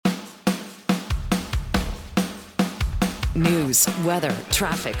News, weather,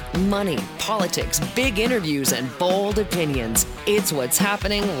 traffic, money, politics, big interviews, and bold opinions. It's what's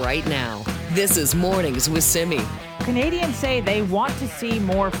happening right now. This is Mornings with Simi. Canadians say they want to see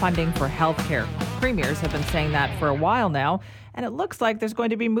more funding for healthcare. Premiers have been saying that for a while now, and it looks like there's going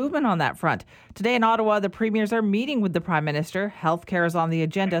to be movement on that front. Today in Ottawa, the premiers are meeting with the Prime Minister. Healthcare is on the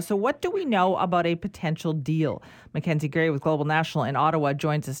agenda. So what do we know about a potential deal? Mackenzie Gray with Global National in Ottawa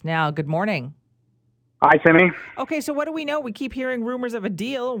joins us now. Good morning. Hi, Simi. Okay, so what do we know? We keep hearing rumors of a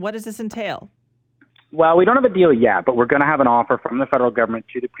deal. What does this entail? Well, we don't have a deal yet, but we're going to have an offer from the federal government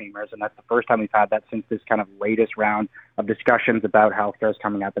to the premiers, and that's the first time we've had that since this kind of latest round of discussions about healthcare is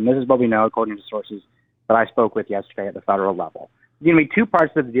coming up. And this is what we know, according to sources that I spoke with yesterday at the federal level. There's going to be two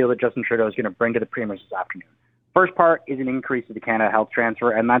parts of the deal that Justin Trudeau is going to bring to the premiers this afternoon. First part is an increase to the Canada Health Transfer,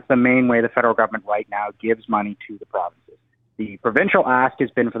 and that's the main way the federal government right now gives money to the provinces. The provincial ask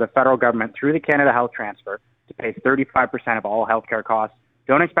has been for the federal government through the Canada Health Transfer to pay 35% of all healthcare costs.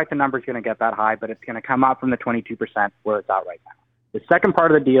 Don't expect the number's going to get that high, but it's going to come up from the 22% where it's at right now. The second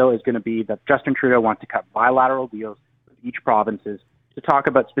part of the deal is going to be that Justin Trudeau wants to cut bilateral deals with each provinces to talk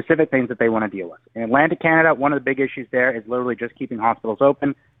about specific things that they want to deal with. In Atlantic Canada, one of the big issues there is literally just keeping hospitals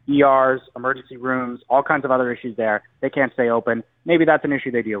open, ERs, emergency rooms, all kinds of other issues there. They can't stay open. Maybe that's an issue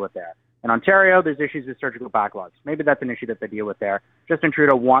they deal with there. In Ontario, there's issues with surgical backlogs. Maybe that's an issue that they deal with there. Justin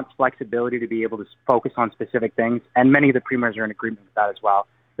Trudeau wants flexibility to be able to focus on specific things, and many of the premiers are in agreement with that as well.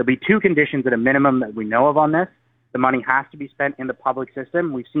 There'll be two conditions at a minimum that we know of on this. The money has to be spent in the public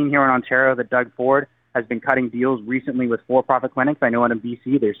system. We've seen here in Ontario that Doug Ford has been cutting deals recently with for-profit clinics. I know in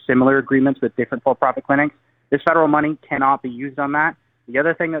BC there's similar agreements with different for-profit clinics. This federal money cannot be used on that. The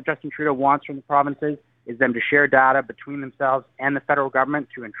other thing that Justin Trudeau wants from the provinces is them to share data between themselves and the federal government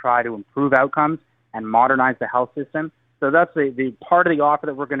to try to improve outcomes and modernize the health system. So that's the part of the offer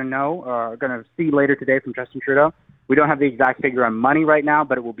that we're going to see later today from Justin Trudeau. We don't have the exact figure on money right now,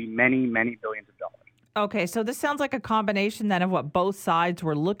 but it will be many, many billions of dollars. Okay, so this sounds like a combination then of what both sides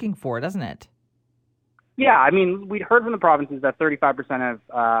were looking for, doesn't it? Yeah, I mean, we'd heard from the provinces that 35%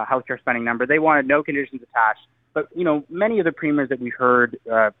 of healthcare spending number, they wanted no conditions attached. But, you know, many of the premiers that we heard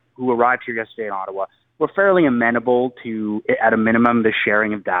who arrived here yesterday in Ottawa were fairly amenable to, at a minimum, the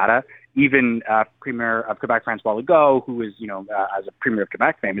sharing of data. Even Premier of Quebec, François Legault, who is, as a Premier of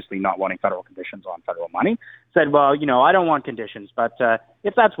Quebec, famously not wanting federal conditions on federal money, said, well, I don't want conditions, but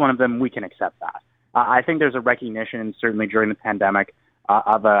if that's one of them, we can accept that. I think there's a recognition, certainly during the pandemic,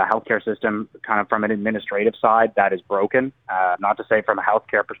 of a healthcare system kind of from an administrative side that is broken, not to say from a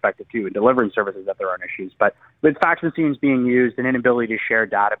healthcare perspective too, in delivering services that there are issues, but with fax machines being used and inability to share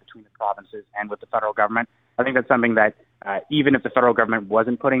data between the provinces and with the federal government, I think that's something that even if the federal government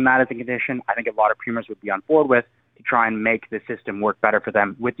wasn't putting that as a condition, I think a lot of premiers would be on board with to try and make the system work better for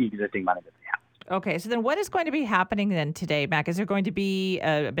them with the existing money that they have. Okay, so then what is going to be happening then today, Mac? Is there going to be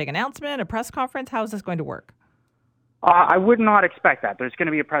a big announcement, a press conference? How is this going to work? I would not expect that. There's going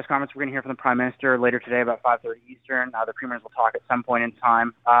to be a press conference. We're going to hear from the Prime Minister later today about 5:30 Eastern. The premiers will talk at some point in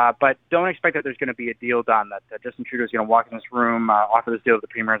time. But don't expect that there's going to be a deal done, that Justin Trudeau is going to walk in this room, offer this deal to the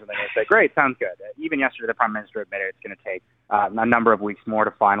premiers, and they're going to say, great, sounds good. Even yesterday, the Prime Minister admitted it's going to take a number of weeks more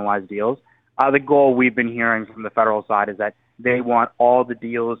to finalize deals. The goal we've been hearing from the federal side is that they want all the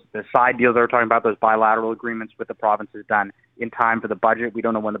deals, the side deals that we're talking about, those bilateral agreements with the provinces done in time for the budget. We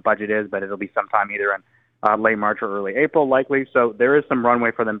don't know when the budget is, but it'll be sometime either in late March or early April, likely. So there is some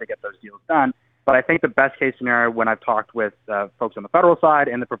runway for them to get those deals done. But I think the best case scenario when I've talked with folks on the federal side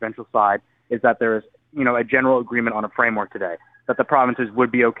and the provincial side is that there is, a general agreement on a framework today, that the provinces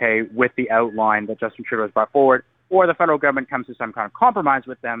would be okay with the outline that Justin Trudeau has brought forward, or the federal government comes to some kind of compromise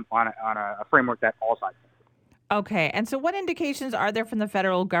with them on a framework that all sides have. Okay, and so what indications are there from the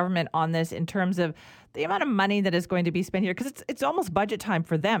federal government on this in terms of the amount of money that is going to be spent here? Because it's almost budget time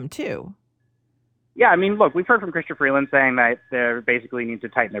for them, too. Yeah, I mean, look, we've heard from Chrystia Freeland saying that they basically need to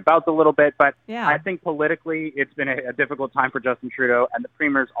tighten their belts a little bit, but yeah. I think politically it's been a difficult time for Justin Trudeau, and the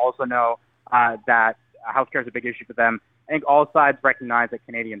premiers also know that healthcare is a big issue for them. I think all sides recognize that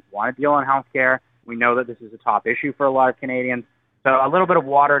Canadians want a deal on healthcare. We know that this is a top issue for a lot of Canadians. So a little bit of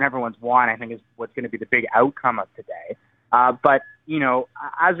water in everyone's wine, I think, is what's going to be the big outcome of today. But,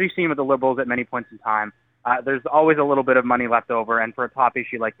 as we've seen with the Liberals at many points in time, there's always a little bit of money left over, and for a top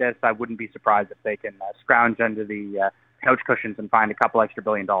issue like this, I wouldn't be surprised if they can scrounge under the couch cushions and find a couple extra $1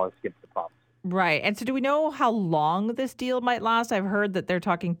 billion to give to the province. Right. And so do we know how long this deal might last? I've heard that they're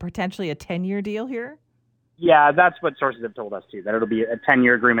talking potentially a 10-year deal here. Yeah, that's what sources have told us, too, that it'll be a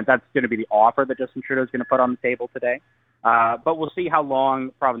 10-year agreement. That's going to be the offer that Justin Trudeau is going to put on the table today. But we'll see how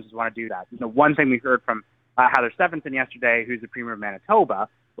long provinces want to do that. One thing we heard from Heather Stephenson yesterday, who's the Premier of Manitoba,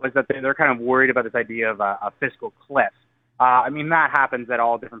 was that they're kind of worried about this idea of a fiscal cliff That happens at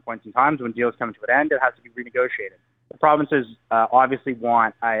all different points in times. When deals come to an end, it has to be renegotiated. The provinces obviously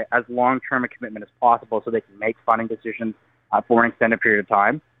want as long-term a commitment as possible so they can make funding decisions for an extended period of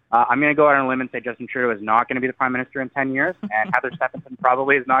time. I'm going to go out on a limb and say Justin Trudeau is not going to be the Prime Minister in 10 years, and Heather Stephenson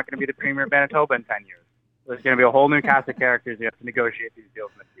probably is not going to be the Premier of Manitoba in 10 years. There's going to be a whole new cast of characters you have to negotiate these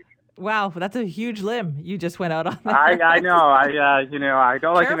deals in the future. Wow, that's a huge limb you just went out on. I know. I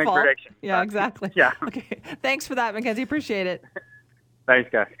don't like to make predictions. Yeah, exactly. Yeah. Okay. Thanks for that, Mackenzie. Appreciate it. Thanks,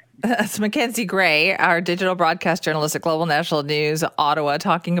 guys. That's Mackenzie Gray, our digital broadcast journalist at Global National News, Ottawa,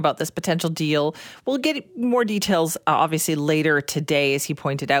 talking about this potential deal. We'll get more details, obviously, later today, as he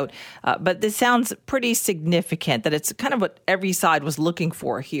pointed out. But this sounds pretty significant, that it's kind of what every side was looking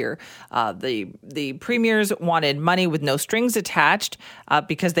for here. The premiers wanted money with no strings attached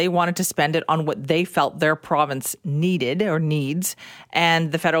because they wanted to spend it on what they felt their province needed or needs.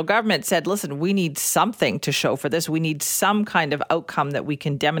 And the federal government said, listen, we need something to show for this. We need some kind of outcome that we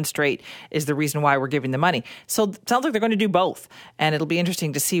can demonstrate is the reason why we're giving the money. So it sounds like they're going to do both. And it'll be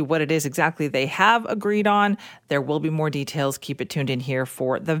interesting to see what it is exactly they have agreed on. There will be more details. Keep it tuned in here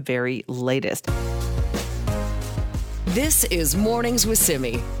for the very latest. This is Mornings with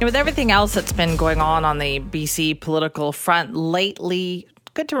Simi. And with everything else that's been going on the BC political front lately,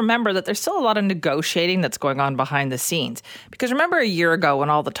 good to remember that there's still a lot of negotiating that's going on behind the scenes. Because remember a year ago when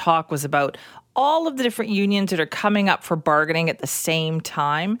all the talk was about all of the different unions that are coming up for bargaining at the same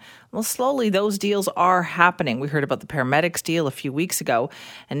time? Well, slowly those deals are happening. We heard about the paramedics deal a few weeks ago.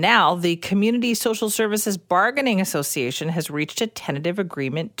 And now the Community Social Services Bargaining Association has reached a tentative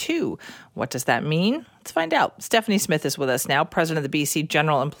agreement too. What does that mean? Let's find out. Stephanie Smith is with us now, president of the BC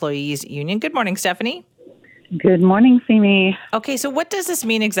General Employees Union. Good morning, Stephanie. Good morning, Simi. Okay, so what does this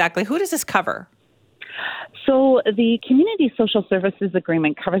mean exactly? Who does this cover? So the Community Social Services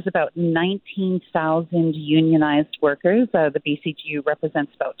Agreement covers about 19,000 unionized workers. The BCGU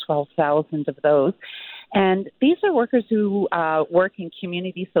represents about 12,000 of those. And these are workers who work in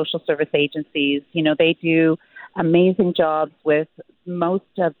community social service agencies. You know, they do amazing jobs with most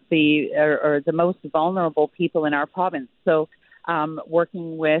of the most vulnerable people in our province. So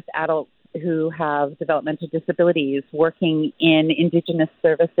working with adults who have developmental disabilities, working in Indigenous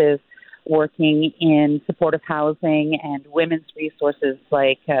services, working in supportive housing and women's resources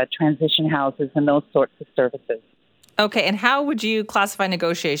like transition houses and those sorts of services. Okay, and how would you classify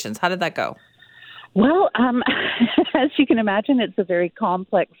negotiations? How did that go? Well, as you can imagine, it's a very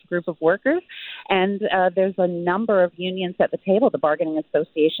complex group of workers, and there's a number of unions at the table. The bargaining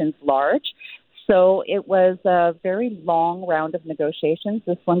association's large, so it was a very long round of negotiations.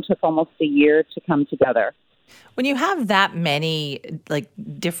 This one took almost a year to come together. When you have that many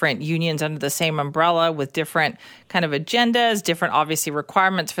different unions under the same umbrella with different kind of agendas, different obviously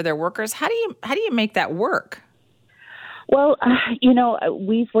requirements for their workers, how do you make that work? Well,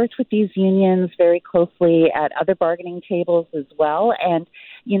 we've worked with these unions very closely at other bargaining tables as well. And,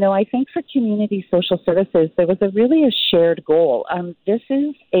 I think for community social services, there was really a shared goal. This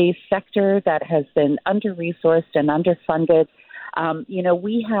is a sector that has been under-resourced and underfunded.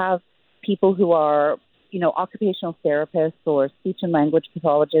 We have people who are occupational therapists or speech and language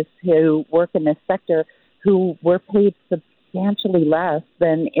pathologists who work in this sector who were paid substantially less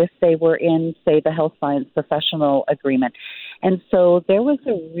than if they were in, say, the health science professional agreement. And so there was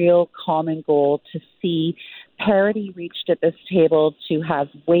a real common goal to see parity reached at this table, to have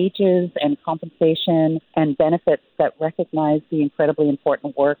wages and compensation and benefits that recognize the incredibly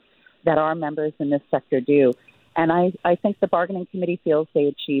important work that our members in this sector do. And I think the bargaining committee feels they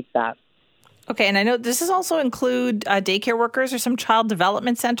achieved that. Okay, and I know does this also include daycare workers or some child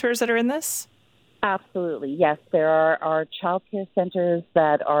development centers that are in this? Absolutely, yes. There are childcare centers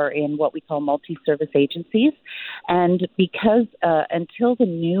that are in what we call multi-service agencies. And because until the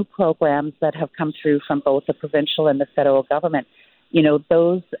new programs that have come through from both the provincial and the federal government,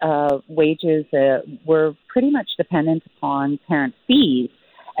 those wages were pretty much dependent upon parent fees.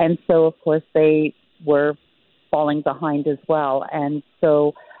 And so, of course, they were falling behind as well. And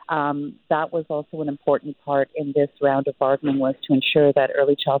so that was also an important part in this round of bargaining, was to ensure that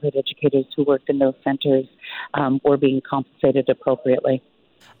early childhood educators who worked in those centers were being compensated appropriately.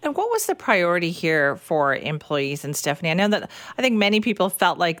 And what was the priority here for employees? And Stephanie, I think many people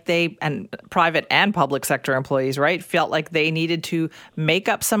felt like and private and public sector employees, right, felt like they needed to make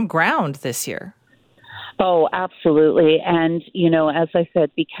up some ground this year. Oh, absolutely. And, as I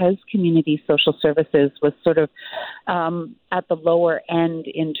said, because community social services was sort of at the lower end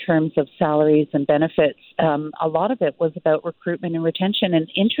in terms of salaries and benefits, a lot of it was about recruitment and retention. And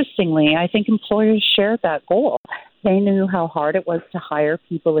interestingly, I think employers shared that goal. They knew how hard it was to hire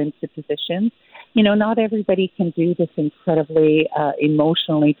people into positions. Not everybody can do this incredibly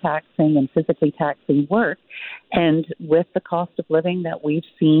emotionally taxing and physically taxing work. And with the cost of living that we've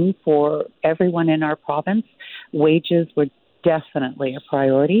seen for everyone in our province, wages were definitely a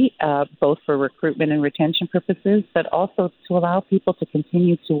priority, both for recruitment and retention purposes, but also to allow people to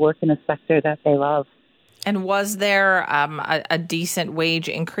continue to work in a sector that they love. And was there a decent wage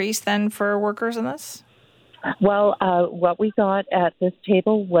increase then for workers in this? Well, what we got at this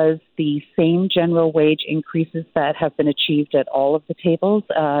table was the same general wage increases that have been achieved at all of the tables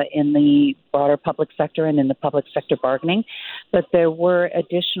in the broader public sector and in the public sector bargaining. But there were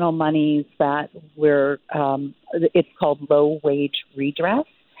additional monies that were, it's called low wage redress,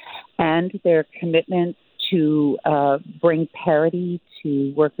 and their commitment to bring parity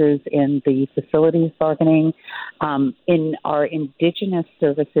to workers in the facilities bargaining. In our Indigenous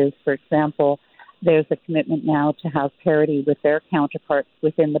services, for example, there's a commitment now to have parity with their counterparts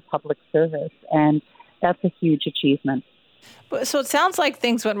within the public service, and that's a huge achievement. So it sounds like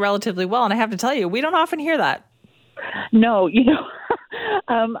things went relatively well, and I have to tell you, we don't often hear that. No,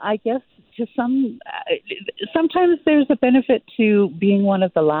 I guess to sometimes there's a benefit to being one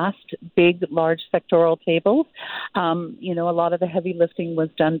of the last big, large sectoral tables. A lot of the heavy lifting was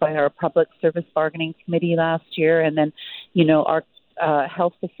done by our Public Service Bargaining Committee last year, and then, our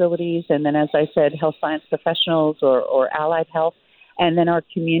health facilities, and then, as I said, health science professionals or allied health, and then our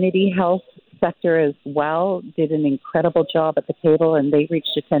community health sector as well did an incredible job at the table, and they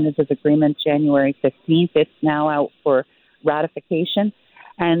reached a tentative agreement January 15th. It's now out for ratification.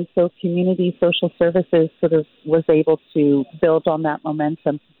 And so community social services sort of was able to build on that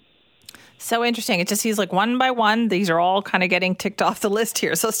momentum. So interesting. It just seems like one by one, these are all kind of getting ticked off the list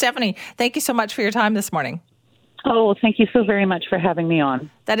here. So Stephanie, thank you so much for your time this morning. Oh, thank you so very much for having me on.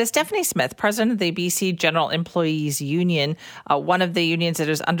 That is Stephanie Smith, president of the BC General Employees Union, one of the unions that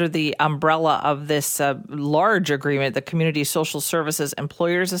is under the umbrella of this large agreement, the Community Social Services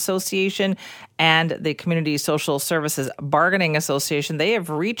Employers Association and the Community Social Services Bargaining Association. They have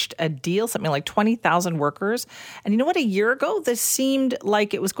reached a deal, something like 20,000 workers. And you know what? A year ago, this seemed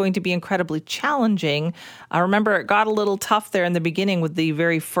like it was going to be incredibly challenging. I remember it got a little tough there in the beginning with the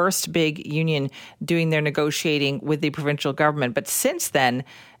very first big union doing their negotiating with the provincial government. But since then,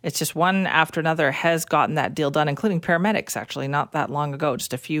 it's just one after another has gotten that deal done, including paramedics, actually, not that long ago,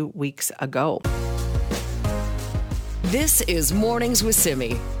 just a few weeks ago. This is Mornings with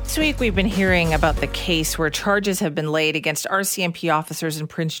Simi. This week, we've been hearing about the case where charges have been laid against RCMP officers in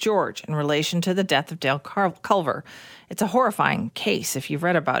Prince George in relation to the death of Dale Culver. It's a horrifying case. If you've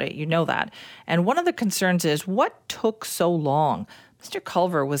read about it, you know that. And one of the concerns is, what took so long? Mr.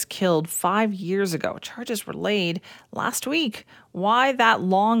 Culver was killed 5 years ago. Charges were laid last week. Why that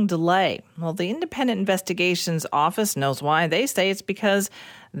long delay? Well, the Independent Investigations Office knows why. They say it's because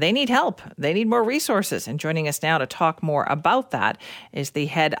they need help. They need more resources. And joining us now to talk more about that is the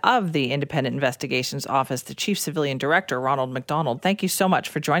head of the Independent Investigations Office, the Chief Civilian Director, Ronald McDonald. Thank you so much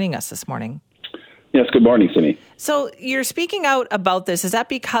for joining us this morning. Yes, good morning, Simi. So you're speaking out about this. Is that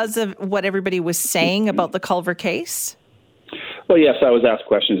because of what everybody was saying about the Culver case? Well, yes, I was asked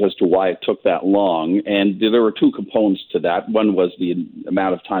questions as to why it took that long, and there were two components to that. One was the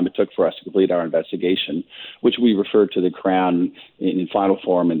amount of time it took for us to complete our investigation, which we referred to the Crown in final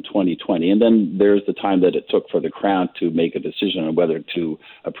form in 2020. And then there's the time that it took for the Crown to make a decision on whether to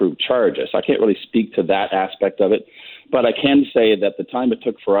approve charges. I can't really speak to that aspect of it, but I can say that the time it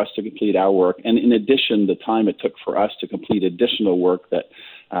took for us to complete our work, and in addition, the time it took for us to complete additional work that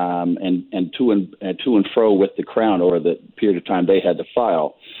and to and fro with the Crown over the period of time they had to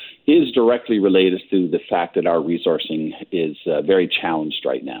file, is directly related to the fact that our resourcing is very challenged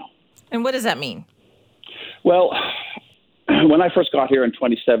right now. And what does that mean? Well, when I first got here in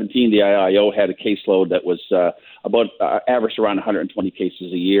 2017, the IIO had a caseload that was averaged around 120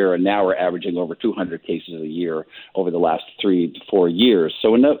 cases a year, and now we're averaging over 200 cases a year over the last 3 to 4 years.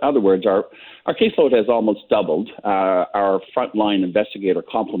 So in other words, our caseload has almost doubled. Our frontline investigator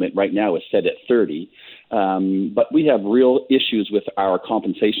complement right now is set at 30, but we have real issues with our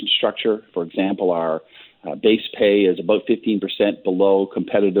compensation structure. For example, our base pay is about 15% below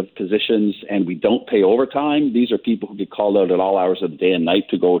competitive positions, and we don't pay overtime. These are people who get called out at all hours of the day and night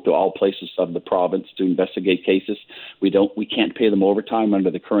to go to all places of the province to investigate cases. We can't pay them overtime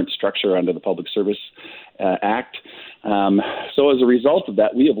under the current structure under the Public Service Act. So as a result of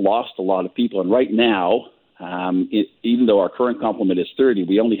that, we have lost a lot of people. And right now, even though our current complement is 30,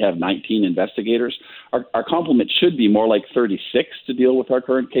 we only have 19 investigators. Our complement should be more like 36 to deal with our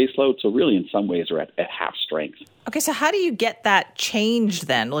current caseload. So really, in some ways, we're at half strength. Okay, so how do you get that changed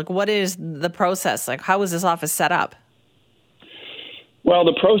then? Like, what is the process? Like, how is this office set up? Well,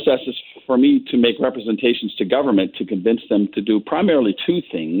 the process is for me to make representations to government to convince them to do primarily two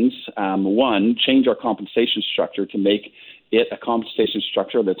things. One, change our compensation structure to make it a compensation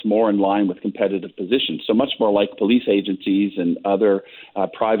structure that's more in line with competitive positions. So much more like police agencies and other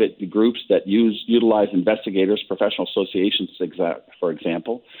private groups that utilize investigators, professional associations, for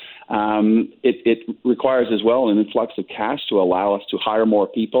example. It requires as well an influx of cash to allow us to hire more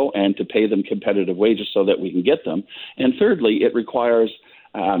people and to pay them competitive wages so that we can get them. And thirdly, it requires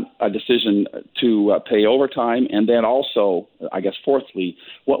a decision to pay overtime. And then also, I guess, fourthly,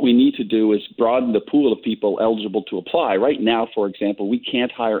 what we need to do is broaden the pool of people eligible to apply. Right now, for example, we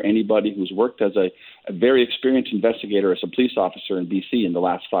can't hire anybody who's worked as a very experienced investigator as a police officer in BC in the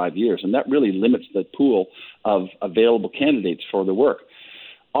last 5 years. And that really limits the pool of available candidates for the work.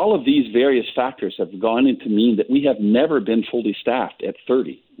 All of these various factors have gone in to mean that we have never been fully staffed at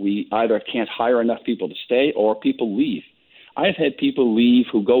 30. We either can't hire enough people to stay or people leave. I've had people leave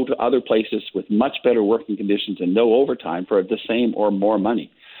who go to other places with much better working conditions and no overtime for the same or more money.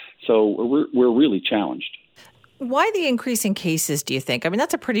 So we're really challenged. Why the increase in cases, do you think? I mean,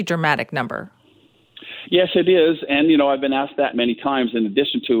 that's a pretty dramatic number. Yes, it is. And, I've been asked that many times. In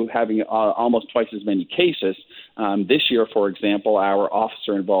addition to having almost twice as many cases, this year, for example, our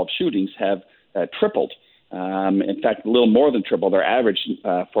officer-involved shootings have tripled. In fact, a little more than triple. Their average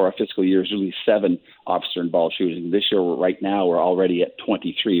for our fiscal year is usually 7 officer-involved shootings. This year, right now, we're already at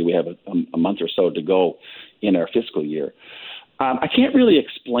 23. We have a month or so to go in our fiscal year. I can't really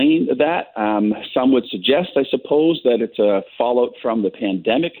explain that. Some would suggest, I suppose, that it's a fallout from the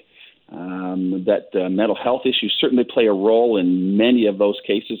pandemic, that mental health issues certainly play a role in many of those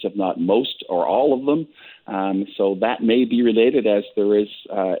cases, if not most or all of them. So that may be related, as there is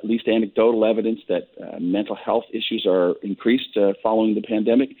at least anecdotal evidence that mental health issues are increased following the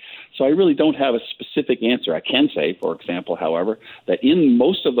pandemic. So I really don't have a specific answer. I can say, for example, however, that in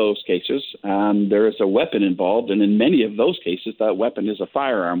most of those cases, there is a weapon involved, and in many of those cases, that weapon is a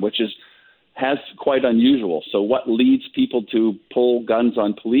firearm, which has quite unusual. So what leads people to pull guns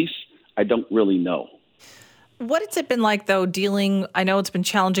on police? I don't really know. What has it been like, though, I know it's been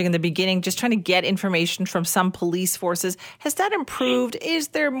challenging in the beginning, just trying to get information from some police forces. Has that improved? Is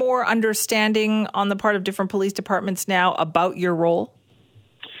there more understanding on the part of different police departments now about your role?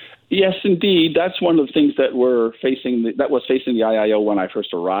 Yes, indeed. That's one of the things that was facing the IIO when I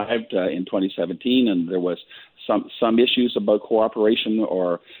first arrived in 2017, and there was some issues about cooperation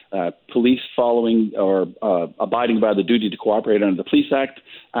or police following or abiding by the duty to cooperate under the Police Act.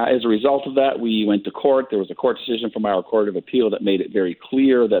 As a result of that, we went to court. There was a court decision from our Court of Appeal that made it very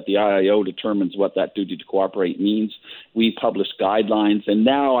clear that the IIO determines what that duty to cooperate means. We published guidelines, and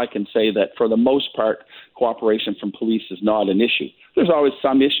now I can say that for the most part, cooperation from police is not an issue. There's always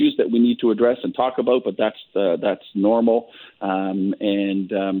some issues that we need to address and talk about, but that's normal.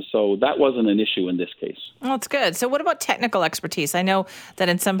 So that wasn't an issue in this case. Well, that's good. So what about technical expertise? I know that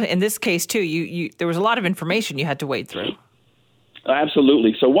in this case, too, there was a lot of information you had to wade through.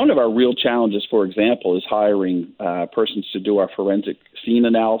 Absolutely. So one of our real challenges, for example, is hiring persons to do our forensic scene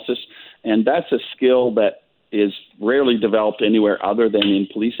analysis. And that's a skill that is rarely developed anywhere other than in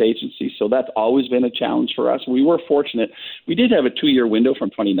police agencies. So that's always been a challenge for us. We were fortunate. We did have a 2-year window from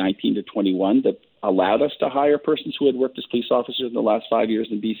 2019 to 21 that allowed us to hire persons who had worked as police officers in the last 5 years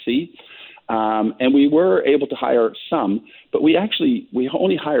in BC. And we were able to hire some, but we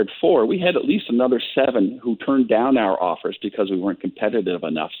only hired 4. We had at least another 7 who turned down our offers because we weren't competitive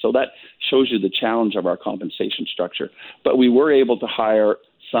enough. So that shows you the challenge of our compensation structure. But we were able to hire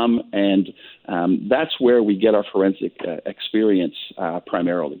some, and that's where we get our forensic experience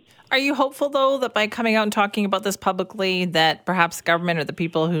primarily. Are you hopeful, though, that by coming out and talking about this publicly, that perhaps government or the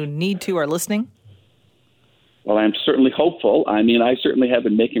people who need to are listening? Well, I'm certainly hopeful. I mean, I certainly have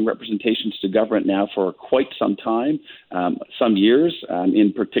been making representations to government now for quite some time, some years,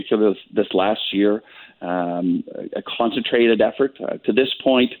 in particular this last year, a concentrated effort. To this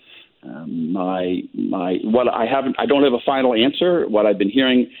point, I don't have a final answer. What I've been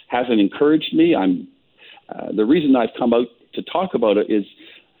hearing hasn't encouraged me. The reason I've come out to talk about it is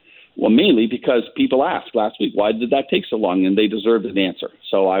Well, mainly because people asked last week, why did that take so long? And they deserved an answer.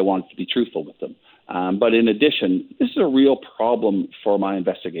 So I wanted to be truthful with them. But in addition, this is a real problem for my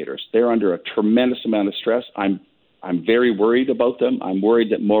investigators. They're under a tremendous amount of stress. I'm very worried about them. I'm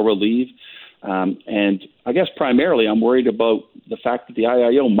worried that more will leave. And I guess primarily I'm worried about the fact that the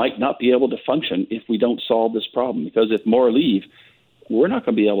IIO might not be able to function if we don't solve this problem. Because if more leave, we're not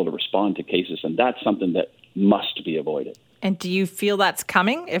going to be able to respond to cases. And that's something that must be avoided. And do you feel that's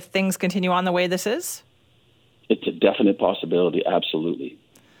coming if things continue on the way this is? It's a definite possibility, absolutely.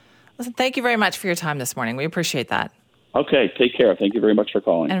 Listen, thank you very much for your time this morning. We appreciate that. Okay, take care. Thank you very much for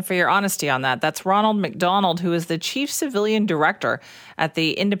calling. And for your honesty on that. That's Ronald McDonald, who is the Chief Civilian Director at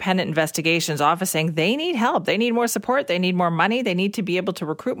the Independent Investigations Office, saying they need help. They need more support. They need more money. They need to be able to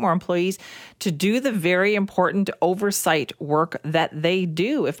recruit more employees to do the very important oversight work that they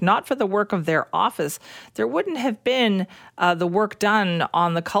do. If not for the work of their office, there wouldn't have been the work done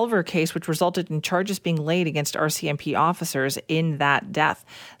on the Culver case, which resulted in charges being laid against RCMP officers in that death.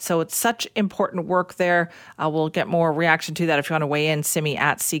 So it's such important work there. We'll get more reaction to that if you want to weigh in. Simi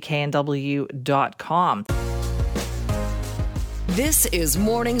at cknw.com. This is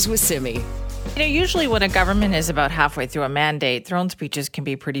Mornings with Simi. Usually when a government is about halfway through a mandate, throne speeches can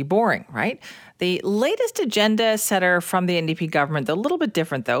be pretty boring, right? The latest agenda setter from the NDP government, they're a little bit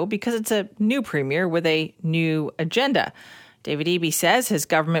different though, because it's a new premier with a new agenda. David Eby says his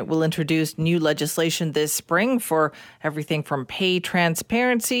government will introduce new legislation this spring for everything from pay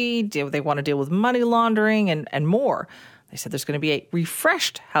transparency, they want to deal with money laundering and more. They said there's going to be a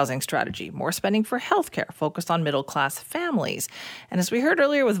refreshed housing strategy, more spending for healthcare, focused on middle-class families. And as we heard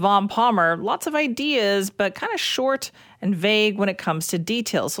earlier with Vaughn Palmer, lots of ideas, but kind of short and vague when it comes to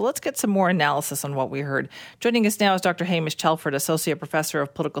details. So let's get some more analysis on what we heard. Joining us now is Dr. Hamish Telford, Associate Professor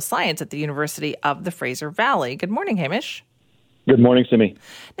of Political Science at the University of the Fraser Valley. Good morning, Hamish. Good morning, Simi.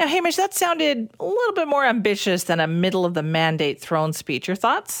 Now, Hamish, that sounded a little bit more ambitious than a middle-of-the-mandate throne speech. Your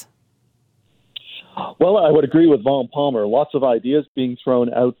thoughts? Well, I would agree with Vaughn Palmer. Lots of ideas being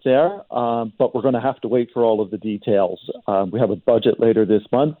thrown out there, but we're going to have to wait for all of the details. We have a budget later this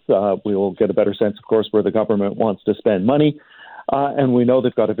month. We will get a better sense, of course, where the government wants to spend money. And we know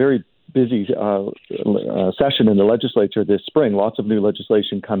they've got a very busy session in the legislature this spring. Lots of new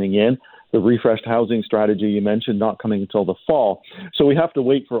legislation coming in. The refreshed housing strategy you mentioned not coming until the fall. So we have to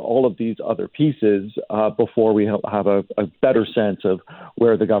wait for all of these other pieces before we have a better sense of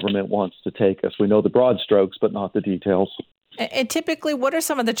where the government wants to take us. We know the broad strokes, but not the details. And typically, what are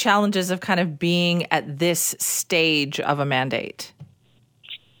some of the challenges of kind of being at this stage of a mandate?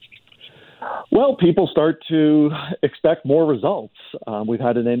 Well, people start to expect more results. We've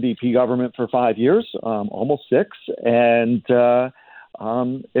had an NDP government for 5 years, almost 6, and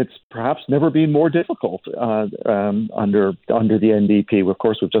it's perhaps never been more difficult under the NDP. Of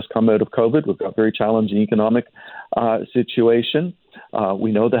course, we've just come out of COVID. We've got a very challenging economic situation.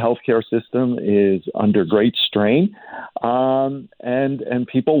 We know the healthcare system is under great strain, and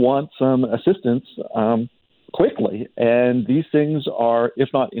people want some assistance quickly. And these things are, if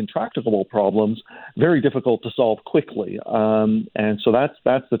not intractable problems, very difficult to solve quickly. And so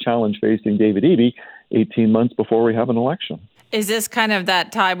that's the challenge facing David Eby 18 months before we have an election. Is this kind of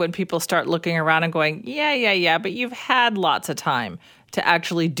that time when people start looking around and going, yeah, but you've had lots of time to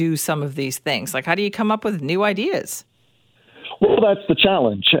actually do some of these things? Like, how do you come up with new ideas? Well, that's the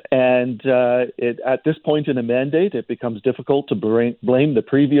challenge. And at this point in a mandate, it becomes difficult to blame the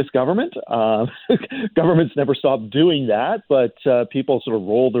previous government. Governments never stop doing that, but people sort of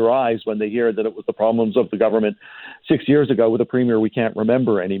roll their eyes when they hear that it was the problems of the government 6 years ago with a premier we can't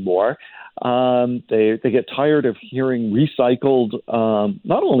remember anymore. They get tired of hearing recycled,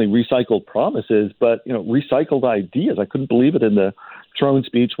 not only recycled promises, but recycled ideas. I couldn't believe it in the throne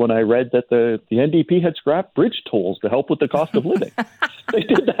speech when I read that the NDP had scrapped bridge tolls to help with the cost of living. They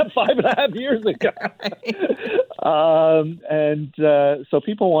did that 5.5 years ago. So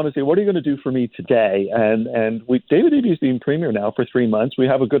people want to say, what are you going to do for me today? And David Eby's been premier now for 3 months. We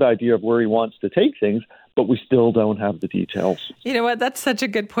have a good idea of where he wants to take things, but we still don't have the details. You know what? That's such a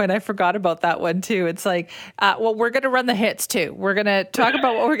good point. I forgot about that one too. It's like, we're going to run the hits too. We're going to talk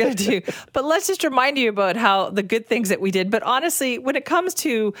about what we're going to do. But let's just remind you about how the good things that we did. But honestly, when it comes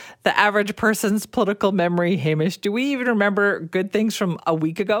to the average person's political memory, Hamish, do we even remember good things from a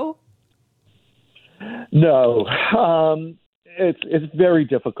week ago? No. It's very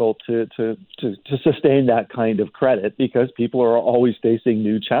difficult to sustain that kind of credit because people are always facing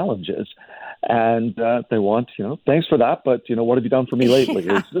new challenges. And they want, thanks for that, but, what have you done for me lately?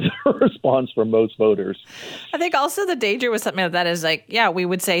 Yeah. Is the response from most voters. I think also the danger with something like that is like, yeah, we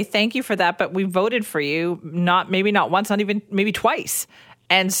would say thank you for that, but we voted for you, maybe not once, not even maybe twice.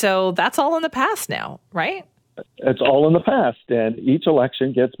 And so that's all in the past now, right? It's all in the past, and each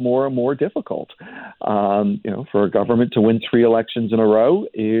election gets more and more difficult. For a government to win 3 elections in a row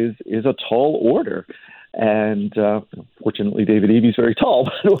is a tall order. And fortunately, David Eby's very tall,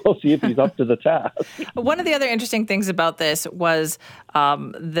 but we'll see if he's up to the task. One of the other interesting things about this was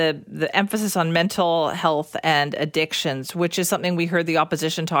the emphasis on mental health and addictions, which is something we heard the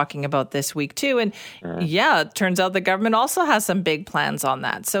opposition talking about this week too. And it turns out the government also has some big plans on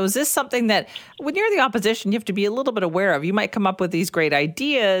that. So is this something that when you're the opposition, you have to be a little bit aware of? You might come up with these great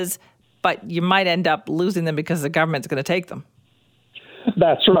ideas, but you might end up losing them because the government's going to take them.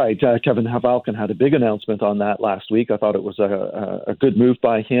 That's right. Kevin Falcon had a big announcement on that last week. I thought it was a good move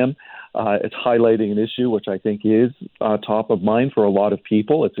by him. It's highlighting an issue which I think is top of mind for a lot of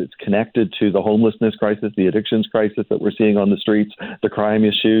people. It's connected to the homelessness crisis, the addictions crisis that we're seeing on the streets, the crime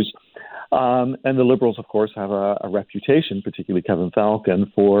issues. And the Liberals, of course, have a reputation, particularly Kevin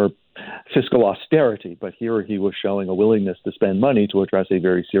Falcon, for fiscal austerity. But here he was showing a willingness to spend money to address a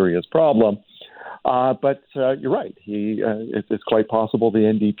very serious problem. But you're right. It's quite possible the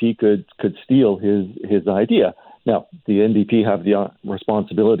NDP could steal his idea. Now, the NDP have the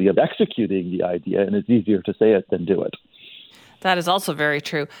responsibility of executing the idea, and it's easier to say it than do it. That is also very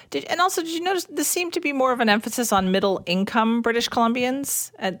true. Did you notice this seemed to be more of an emphasis on middle-income British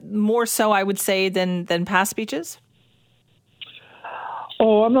Columbians, more so, I would say, than past speeches?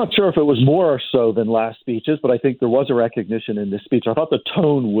 Oh, I'm not sure if it was more so than last speeches, but I think there was a recognition in this speech. I thought the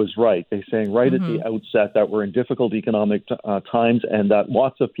tone was right. They're saying right at the outset that we're in difficult economic times and that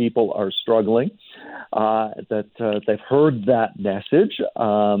lots of people are struggling, that they've heard that message.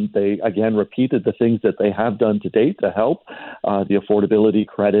 They, again, repeated the things that they have done to date to help, the affordability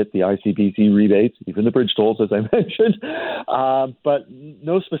credit, the ICBC rebates, even the bridge tolls, as I mentioned, but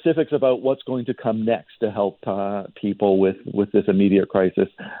no specifics about what's going to come next to help people with this immediate crisis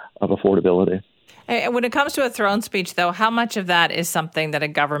of affordability. And when it comes to a throne speech, though, how much of that is something that a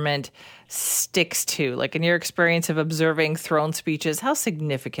government sticks to? Like in your experience of observing throne speeches, how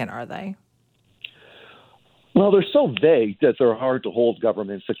significant are they? Well, they're so vague that they're hard to hold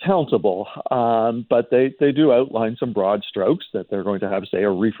governments accountable, but they do outline some broad strokes that they're going to have, say, a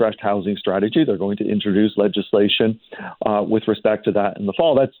refreshed housing strategy. They're going to introduce legislation with respect to that in the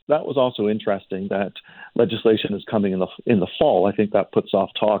fall. That was also interesting that legislation is coming in the fall. I think that puts off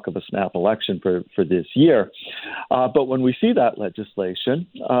talk of a snap election for this year. But when we see that legislation,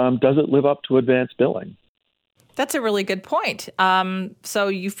 does it live up to advanced billing? That's a really good point. So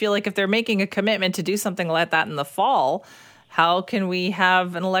you feel like if they're making a commitment to do something like that in the fall, how can we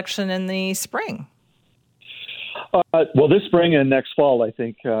have an election in the spring? Well, this spring and next fall, I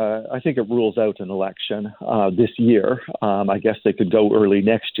think it rules out an election this year. I guess they could go early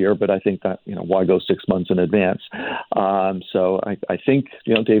next year, but I think that, why go 6 months in advance? So I think,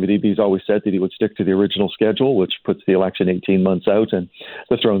 David Eby's always said that he would stick to the original schedule, which puts the election 18 months out. And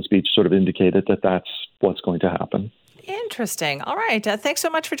the throne speech sort of indicated that that's what's going to happen. Interesting. All right. Thanks so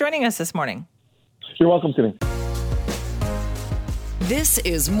much for joining us this morning. You're welcome, Simi. This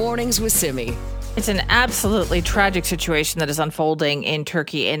is Mornings with Simi. It's an absolutely tragic situation that is unfolding in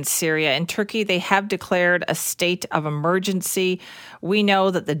Turkey and Syria. In Turkey, they have declared a state of emergency. We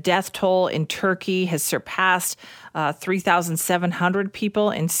know that the death toll in Turkey has surpassed 3,700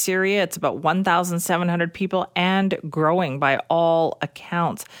 people. In Syria, it's about 1,700 people and growing by all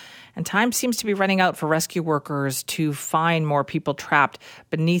accounts. And time seems to be running out for rescue workers to find more people trapped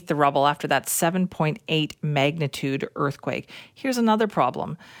beneath the rubble after that 7.8 magnitude earthquake. Here's another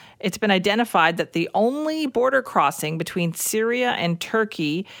problem. It's been identified that the only border crossing between Syria and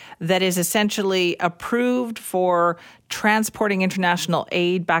Turkey that is essentially approved for transporting international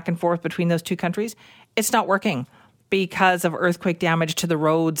aid back and forth between those two countries, it's not working because of earthquake damage to the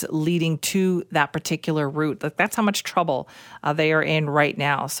roads leading to that particular route. That's how much trouble they are in right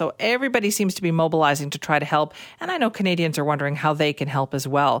now. So everybody seems to be mobilizing to try to help. And I know Canadians are wondering how they can help as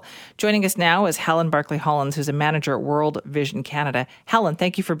well. Joining us now is Helen Barclay-Hollins, who's a manager at World Vision Canada. Helen,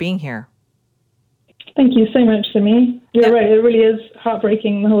 thank you for being here. Thank you so much, Simi. You're right. It really is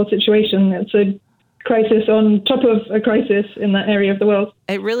heartbreaking, the whole situation. It's a crisis on top of a crisis in that area of the world.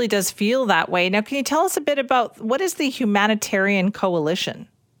 It really does feel that way. Now, can you tell us a bit about what is the Humanitarian Coalition?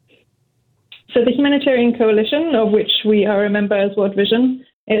 So the Humanitarian Coalition, of which we are a member as World Vision,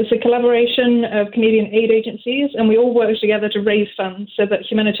 it's a collaboration of Canadian aid agencies, and we all work together to raise funds so that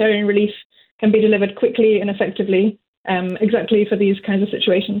humanitarian relief can be delivered quickly and effectively, exactly for these kinds of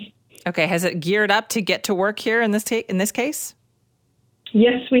situations. Okay. Has it geared up to get to work here in this case?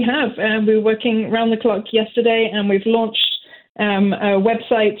 Yes, we have. We were working round the clock yesterday, and we've launched a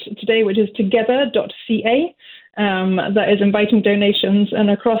website today, which is together.ca. that is inviting donations. And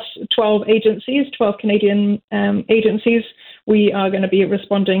across 12 Canadian agencies, we are going to be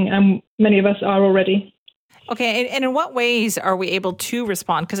responding, and many of us are already. Okay, and in what ways are we able to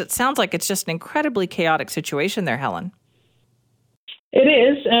respond? Because it sounds like it's just an incredibly chaotic situation there, Helen. It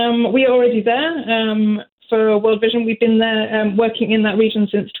is. We are already there. For World Vision, we've been there working in that region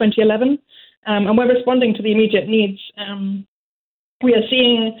since 2011, and we're responding to the immediate needs. We are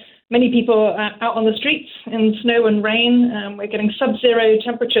seeing many people out on the streets in snow and rain. We're getting sub-zero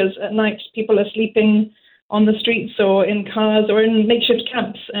temperatures at night. People are sleeping on the streets or in cars or in makeshift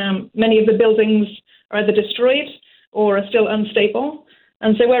camps. Many of the buildings are either destroyed or are still unstable.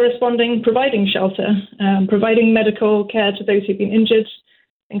 And so we're responding, providing shelter, providing medical care to those who've been injured,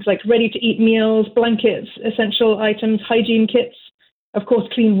 things like ready-to-eat meals, blankets, essential items, hygiene kits, of course,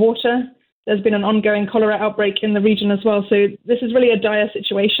 clean water. There's been an ongoing cholera outbreak in the region as well. So this is really a dire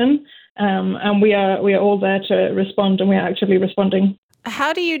situation, and we are all there to respond, and we are actively responding.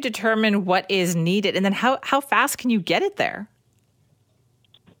 How do you determine what is needed, and then how fast can you get it there?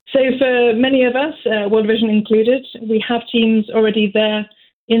 So for many of us, World Vision included, we have teams already there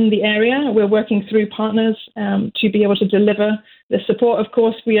in the area. We're working through partners to be able to deliver the support. Of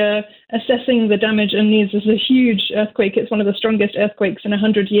course, we are assessing the damage and needs. This is a huge earthquake. It's one of the strongest earthquakes in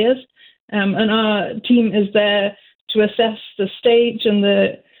 100 years. And our team is there to assess the stage and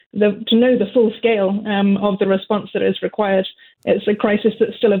to know the full scale of the response that is required. It's a crisis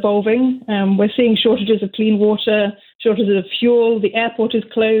that's still evolving. We're seeing shortages of clean water, shortages of fuel. The airport is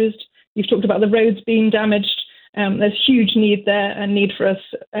closed. You've talked about the roads being damaged. There's huge need there and need for us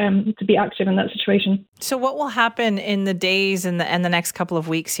to be active in that situation. So what will happen in the days and the next couple of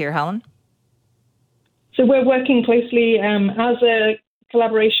weeks here, Helen? So we're working closely as a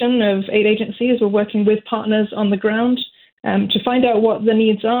collaboration of 8 agencies. We're working with partners on the ground to find out what the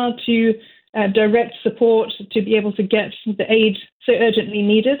needs are, to direct support to be able to get the aid so urgently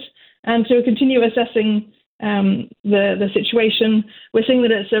needed, and to continue assessing the situation. We're seeing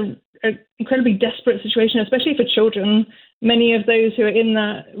that it's an incredibly desperate situation, especially for children. Many of those who are in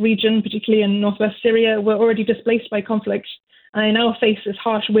that region, particularly in northwest Syria, were already displaced by conflict, and they now face this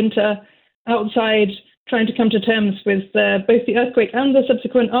harsh winter outside, trying to come to terms with both the earthquake and the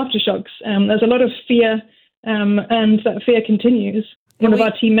subsequent aftershocks. There's a lot of fear, and that fear continues. One of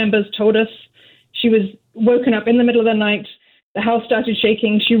our team members told us she was woken up in the middle of the night. The house started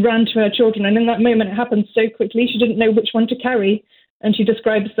shaking. She ran to her children, and in that moment, it happened so quickly, she didn't know which one to carry. And she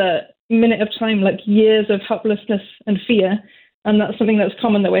describes that minute of time like years of helplessness and fear. And that's something that's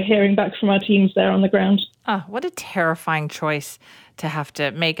common that we're hearing back from our teams there on the ground. Oh, what a terrifying choice to have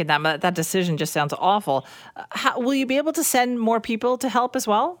to make. And that decision just sounds awful. Will you be able to send more people to help as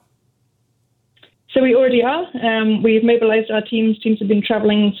well? So we already are. We've mobilized our teams. Teams have been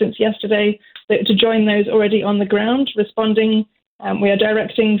traveling since yesterday to join those already on the ground, responding. We are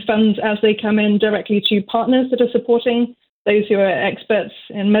directing funds as they come in directly to partners that are supporting those who are experts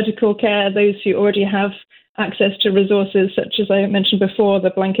in medical care, those who already have access to resources such as I mentioned before,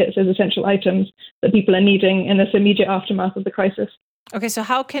 the blankets as essential items that people are needing in this immediate aftermath of the crisis. Okay, so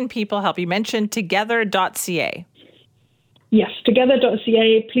how can people help? You mentioned together.ca. Yes,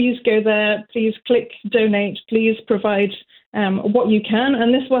 together.ca. Please go there. Please click donate. Please provide what you can.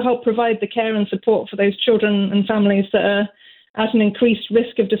 And this will help provide the care and support for those children and families that are at an increased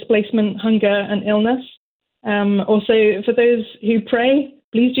risk of displacement, hunger and illness. Also, for those who pray,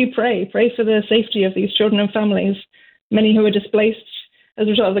 please do pray. Pray for the safety of these children and families. Many who are displaced as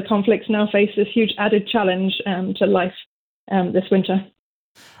a result of the conflicts now face this huge added challenge to life this winter.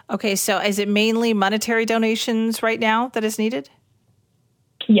 Okay, so is it mainly monetary donations right now that is needed?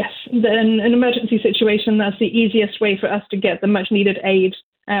 Yes. In an emergency situation, that's the easiest way for us to get the much needed aid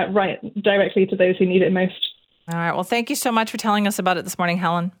right directly to those who need it most. All right. Well, thank you so much for telling us about it this morning,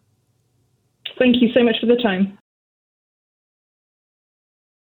 Helen. Thank you so much for the time.